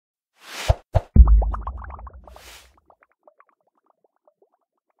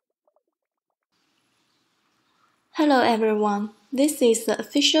Hello everyone, this is the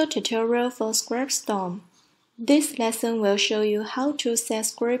official tutorial for ScrapeStorm. This lesson will show you how to set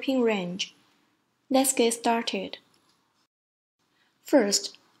scraping range. Let's get started.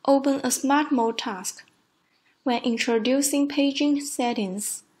 First, open a Smart Mode task. When introducing paging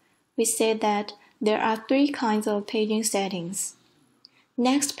settings, we say that there are three kinds of paging settings: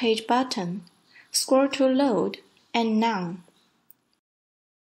 Next Page button, Scroll to Load, and None.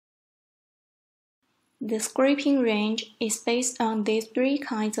 The scraping range is based on these three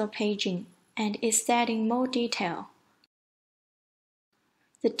kinds of paging and is set in more detail.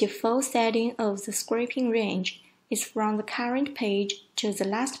 The default setting of the scraping range is from the current page to the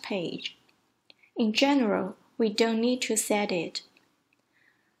last page. In general, we don't need to set it.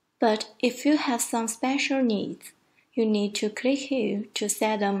 But if you have some special needs, you need to click here to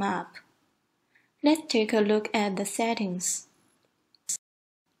set them up. Let's take a look at the settings.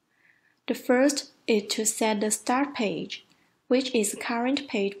 The first is to set the start page, which is the current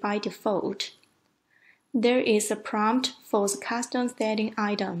page by default. There is a prompt for the custom setting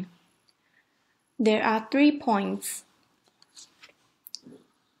item. There are 3 points.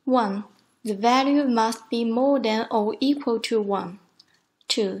 1. The value must be more than or equal to 1.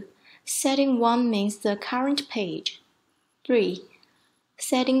 2. Setting 1 means the current page. 3.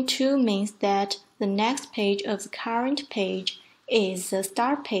 Setting 2 means that the next page of the current page is the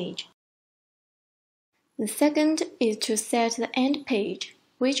start page. The second is to set the end page,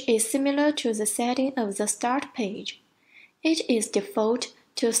 which is similar to the setting of the start page. It is default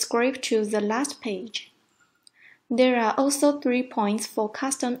to scrape to the last page. There are also 3 points for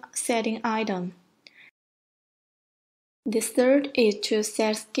custom setting item. The third is to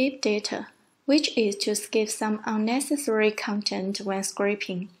set skip data, which is to skip some unnecessary content when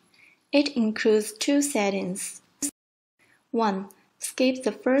scraping. It includes 2 settings. 1. Skip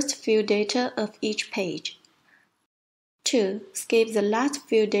the first few data of each page. 2. Skip the last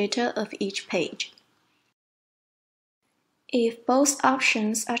few data of each page. If both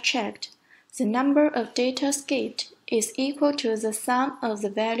options are checked, the number of data skipped is equal to the sum of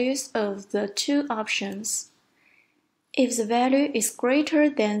the values of the 2 options. If the value is greater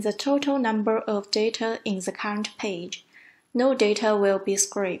than the total number of data in the current page, no data will be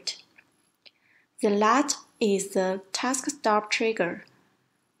scraped. The last is the task stop trigger.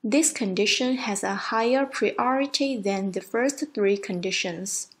 This condition has a higher priority than the first 3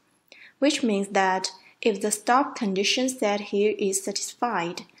 conditions, which means that if the stop condition set here is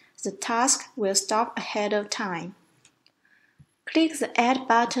satisfied, the task will stop ahead of time. Click the Add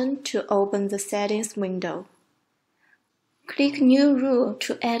button to open the settings window. Click New Rule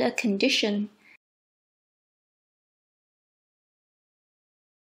to add a condition,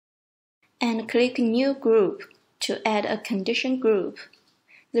 and click New Group to add a condition group.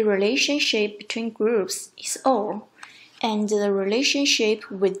 The relationship between groups is OR, and the relationship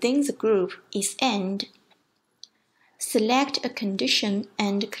within the group is AND. Select a condition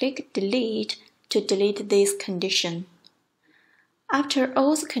and click Delete to delete this condition. After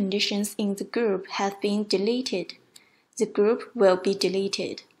all the conditions in the group have been deleted, the group will be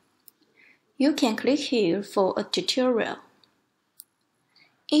deleted. You can click here for a tutorial.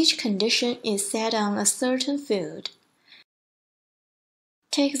 Each condition is set on a certain field.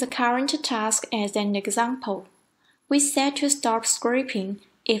 Take the current task as an example. We set to stop scraping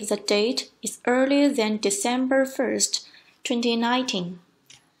if the date is earlier than December 1st, 2019.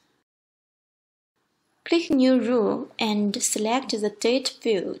 Click New Rule and select the date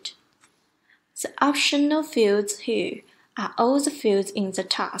field. The optional fields here are all the fields in the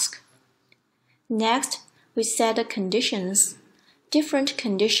task. Next, we set the conditions. Different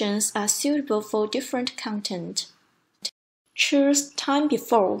conditions are suitable for different content. Choose Time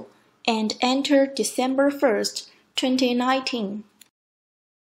Before and enter December 1st, 2019.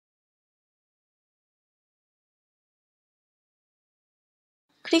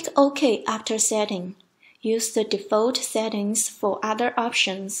 Click OK after setting. Use the default settings for other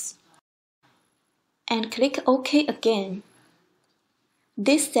options. And click OK again.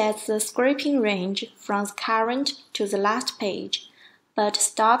 This sets the scraping range from the current to the last page, but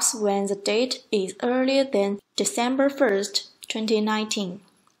stops when the date is earlier than December 1st, 2019.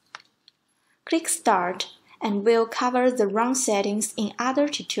 Click Start and we'll cover the run settings in other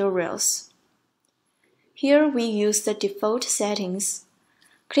tutorials. Here we use the default settings.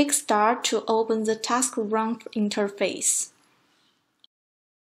 Click Start to open the task run interface.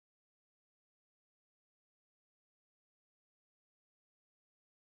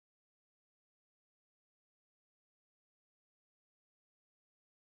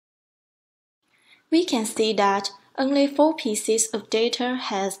 We can see that only 4 pieces of data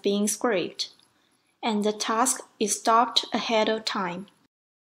has been scraped. and the task is stopped ahead of time.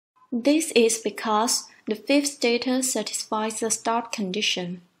 This is because the fifth data satisfies the stop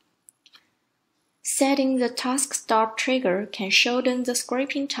condition. Setting the task stop trigger can shorten the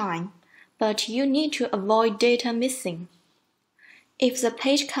scraping time, but you need to avoid data missing. If the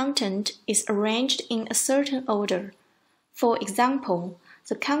page content is arranged in a certain order, for example,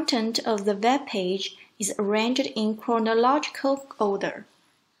 the content of the web page is arranged in chronological order.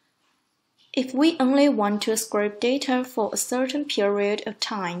 If we only want to scrape data for a certain period of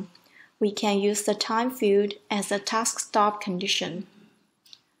time, we can use the time field as a task stop condition.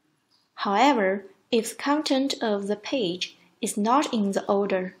 However, if the content of the page is not in the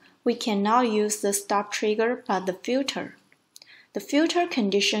order, we cannot use the stop trigger but the filter. The filter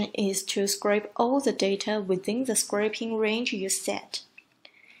condition is to scrape all the data within the scraping range you set,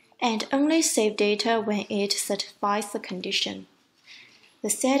 and only save data when it satisfies the condition. The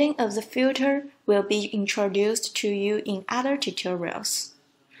setting of the filter will be introduced to you in other tutorials.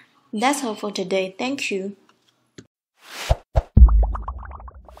 That's all for today. Thank you.